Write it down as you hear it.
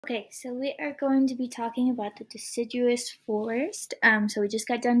Okay, so we are going to be talking about the deciduous forest. So we just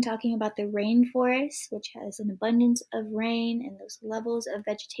got done talking about the rainforest, which has an abundance of rain and those levels of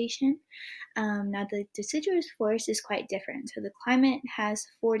vegetation. Now the deciduous forest is quite different. So the climate has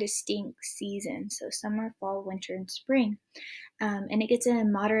four distinct seasons, so summer, fall, winter, and spring. And it gets a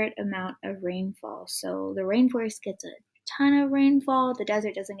moderate amount of rainfall. So the rainforest gets a ton of rainfall, the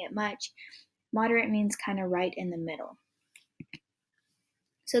desert doesn't get much. Moderate means kind of right in the middle.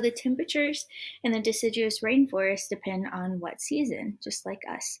 So the temperatures in the deciduous rainforest depend on what season, just like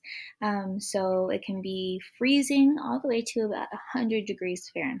us. So it can be freezing all the way to about 100 degrees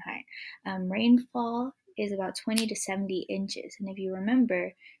Fahrenheit. Rainfall is about 20 to 70 inches. And if you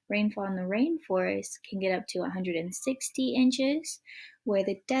remember, rainfall in the rainforest can get up to 160 inches, where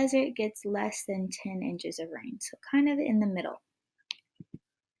the desert gets less than 10 inches of rain. So kind of in the middle.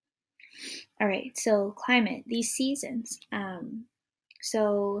 All right, so climate, these seasons.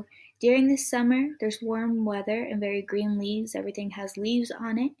 So during the summer, there's warm weather and very green leaves. Everything has leaves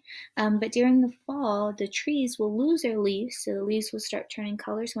on it. But during the fall, the trees will lose their leaves. So the leaves will start turning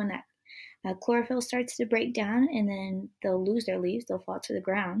colors when that chlorophyll starts to break down, and then they'll lose their leaves. They'll fall to the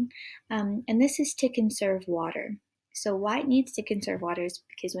ground. And this is to conserve water. So why it needs to conserve water is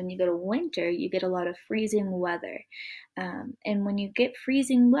because when you go to winter, you get a lot of freezing weather. And when you get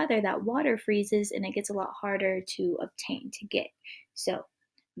freezing weather, that water freezes and it gets a lot harder to obtain, to get. So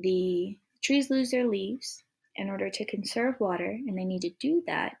the trees lose their leaves in order to conserve water, and they need to do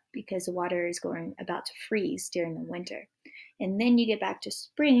that because the water is about to freeze during the winter. And then you get back to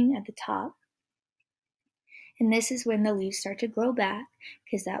spring at the top, and this is when the leaves start to grow back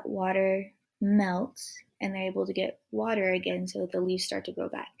because that water melts and they're able to get water again, so the leaves start to grow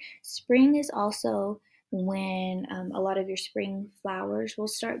back. Spring is also when a lot of your spring flowers will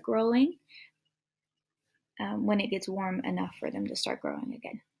start growing when it gets warm enough for them to start growing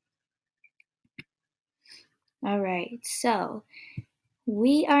again. All right, so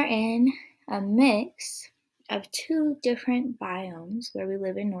we are in a mix of two different biomes where we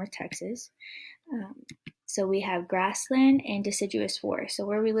live in North Texas. So we have grassland and deciduous forest. So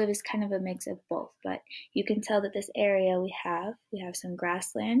where we live is kind of a mix of both, but you can tell that this area we have some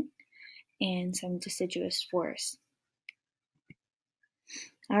grassland and some deciduous forest.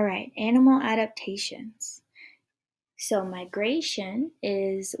 All right, animal adaptations. So migration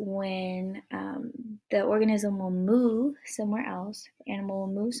is when the organism will move somewhere else, the animal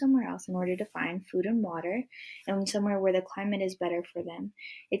will move somewhere else in order to find food and water, and somewhere where the climate is better for them,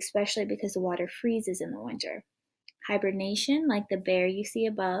 especially because the water freezes in the winter. Hibernation, like the bear you see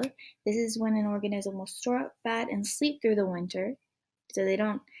above, this is when an organism will store up fat and sleep through the winter. So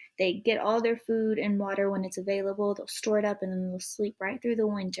they get all their food and water when it's available, they'll store it up and then they'll sleep right through the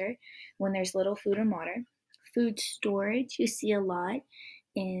winter when there's little food and water. Food storage, you see a lot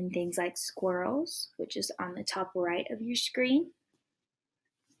in things like squirrels, which is on the top right of your screen.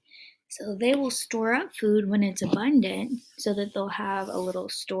 So they will store up food when it's abundant so that they'll have a little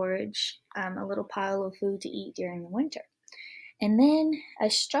storage, a little pile of food to eat during the winter. And then a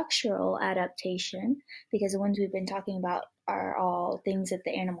structural adaptation, because the ones we've been talking about are all things that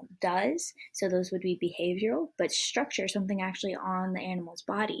the animal does, so those would be behavioral, but structure, something actually on the animal's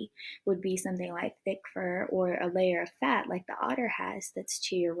body, would be something like thick fur or a layer of fat like the otter has that's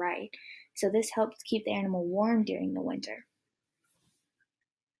to your right. So this helps keep the animal warm during the winter.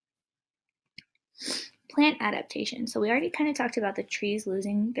 Plant adaptation. So we already kind of talked about the trees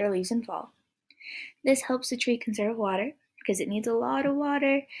losing their leaves in fall. This helps the tree conserve water because it needs a lot of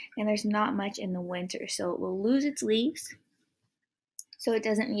water and there's not much in the winter. So it will lose its leaves, so it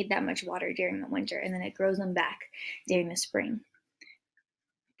doesn't need that much water during the winter, and then it grows them back during the spring.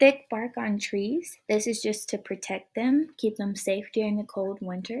 Thick bark on trees, this is just to protect them, keep them safe during the cold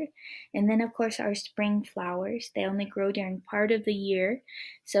winter. And then of course our spring flowers, they only grow during part of the year.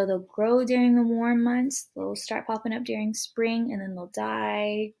 So they'll grow during the warm months, they'll start popping up during spring, and then they'll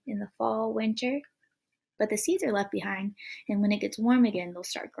die in the fall, winter. But the seeds are left behind, and when it gets warm again, they'll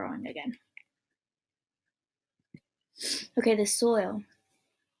start growing again. Okay, the soil.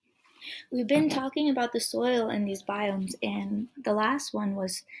 We've been talking about the soil in these biomes, and the last one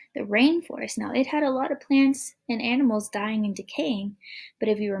was the rainforest. Now, it had a lot of plants and animals dying and decaying, but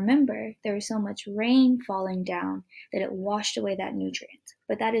if you remember, there was so much rain falling down that it washed away that nutrient.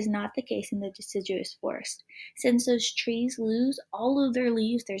 But that is not the case in the deciduous forest. Since those trees lose all of their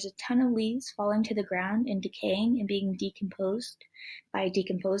leaves, there's a ton of leaves falling to the ground and decaying and being decomposed by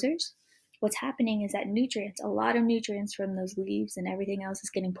decomposers. What's happening is that nutrients, a lot of nutrients from those leaves and everything else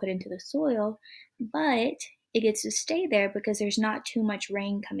is getting put into the soil, but it gets to stay there because there's not too much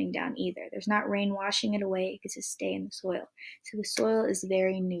rain coming down either. There's not rain washing it away. It gets to stay in the soil. So the soil is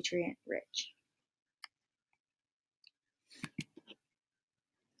very nutrient rich.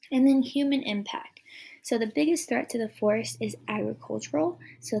 And then human impact. So the biggest threat to the forest is agricultural.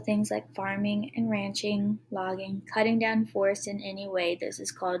 So things like farming and ranching, logging, cutting down forests in any way. This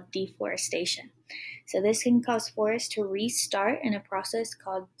is called deforestation. So this can cause forests to restart in a process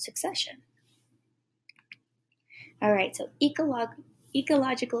called succession. All right, so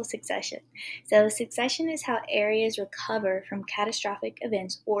ecological succession. So succession is how areas recover from catastrophic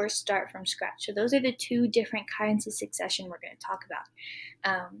events or start from scratch. So those are the two different kinds of succession we're going to talk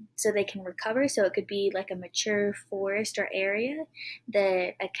about. So they can recover. So it could be like a mature forest or area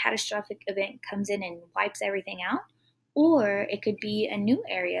that a catastrophic event comes in and wipes everything out. Or it could be a new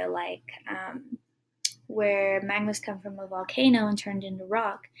area like where magmas come from a volcano and turned into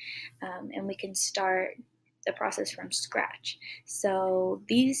rock, and we can start the process from scratch. So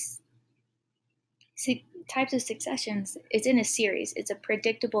these types of successions, it's in a series. It's a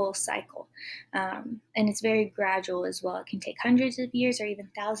predictable cycle, and it's very gradual as well. It can take hundreds of years or even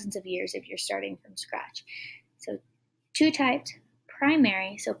thousands of years if you're starting from scratch. So two types.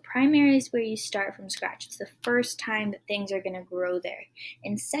 Primary. So primary is where you start from scratch. It's the first time that things are going to grow there.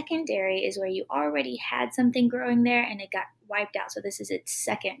 And secondary is where you already had something growing there and it got wiped out. So this is its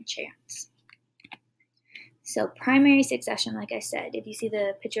second chance. So primary succession, like I said, if you see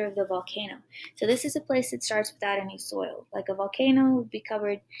the picture of the volcano. So this is a place that starts without any soil. Like a volcano would be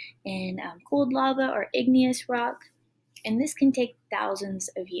covered in cooled lava or igneous rock. And this can take thousands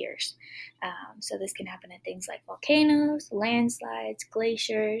of years. So this can happen at things like volcanoes, landslides,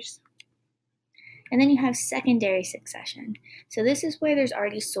 glaciers. And then you have secondary succession. So this is where there's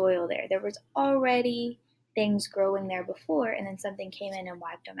already soil there. There was already things growing there before, and then something came in and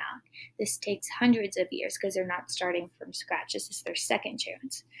wiped them out. This takes hundreds of years because they're not starting from scratch. This is their second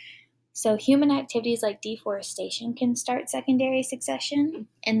chance. So human activities like deforestation can start secondary succession,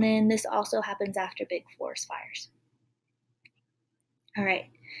 and then this also happens after big forest fires. All right,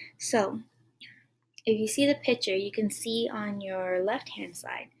 so if you see the picture, you can see on your left-hand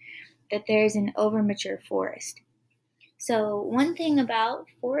side that there's an overmature forest. So one thing about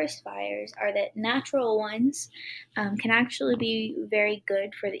forest fires are that natural ones can actually be very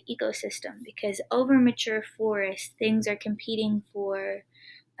good for the ecosystem because overmature forests, things are competing for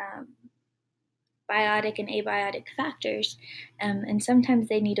biotic and abiotic factors, and sometimes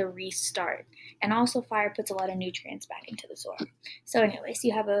they need a restart. And also fire puts a lot of nutrients back into the soil. So anyways,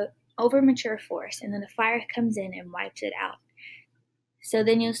 you have a overmature forest and then the fire comes in and wipes it out. So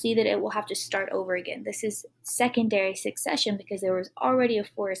then you'll see that it will have to start over again. This is secondary succession because there was already a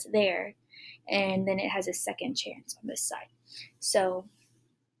forest there and then it has a second chance on this side. So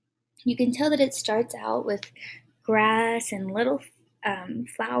you can tell that it starts out with grass and little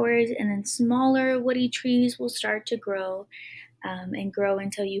flowers, and then smaller woody trees will start to grow and grow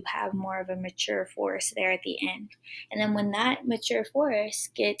until you have more of a mature forest there at the end. And then when that mature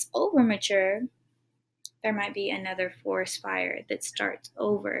forest gets over mature, there might be another forest fire that starts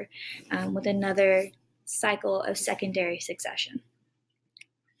over with another cycle of secondary succession.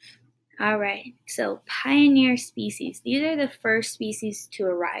 All right, so pioneer species. These are the first species to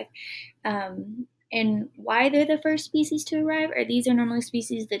arrive. And why they're the first species to arrive are these are normally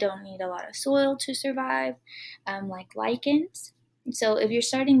species that don't need a lot of soil to survive, like lichens. So if you're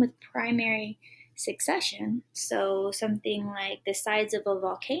starting with primary succession, so something like the sides of a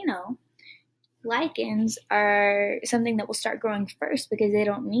volcano, lichens are something that will start growing first because they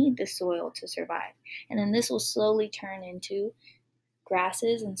don't need the soil to survive. And then this will slowly turn into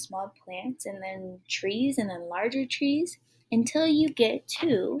grasses and small plants and then trees and then larger trees until you get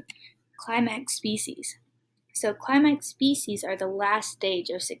to climax species. So climax species are the last stage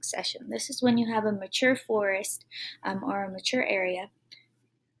of succession. This is when you have a mature forest or a mature area.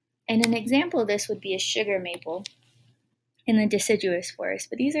 And an example of this would be a sugar maple in the deciduous forest.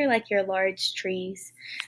 But these are like your large trees